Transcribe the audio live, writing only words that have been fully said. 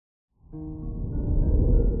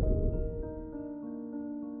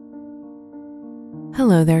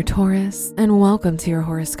Hello there, Taurus, and welcome to your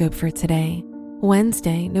horoscope for today,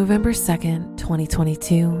 Wednesday, November 2nd,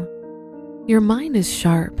 2022. Your mind is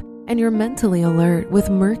sharp and you're mentally alert with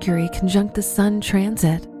Mercury conjunct the Sun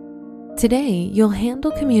transit. Today, you'll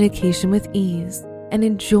handle communication with ease and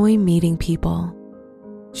enjoy meeting people.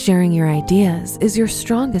 Sharing your ideas is your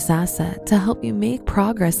strongest asset to help you make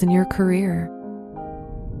progress in your career.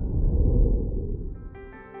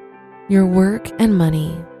 Your work and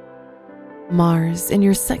money. Mars in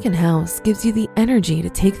your second house gives you the energy to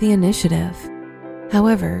take the initiative.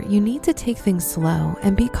 However, you need to take things slow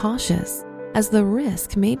and be cautious, as the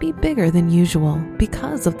risk may be bigger than usual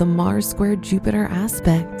because of the Mars square Jupiter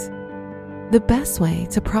aspect. The best way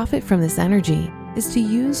to profit from this energy is to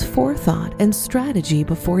use forethought and strategy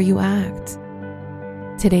before you act.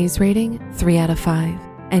 Today's rating, 3 out of 5,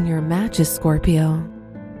 and your match is Scorpio.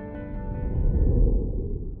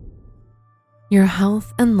 Your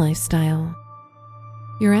health and lifestyle.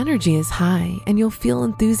 Your energy is high and you'll feel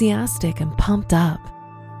enthusiastic and pumped up.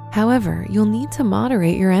 However, you'll need to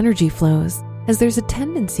moderate your energy flows as there's a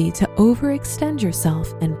tendency to overextend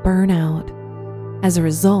yourself and burn out. As a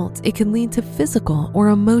result, it can lead to physical or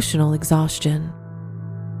emotional exhaustion.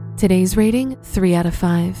 Today's rating, 3 out of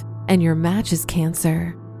 5, and your match is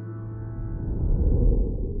Cancer.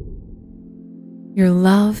 Your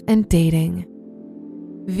love and dating.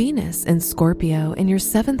 Venus in Scorpio in your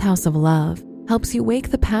 7th house of love helps you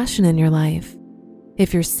wake the passion in your life.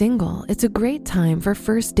 If you're single, it's a great time for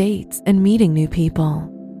first dates and meeting new people.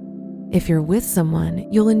 If you're with someone,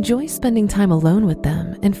 you'll enjoy spending time alone with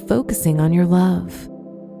them and focusing on your love.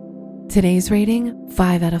 Today's rating,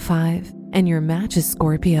 5 out of 5, and your match is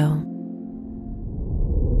Scorpio.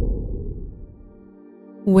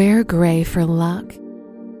 Wear gray for luck.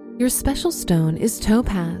 Your special stone is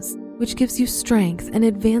topaz, which gives you strength and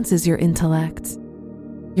advances your intellect.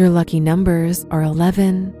 Your lucky numbers are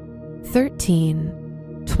 11,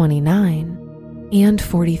 13, 29, and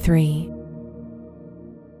 43.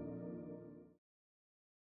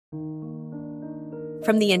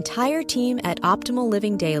 From the entire team at Optimal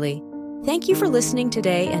Living Daily, thank you for listening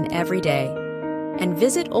today and every day. And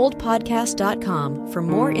visit oldpodcast.com for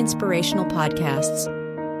more inspirational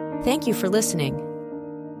podcasts. Thank you for listening.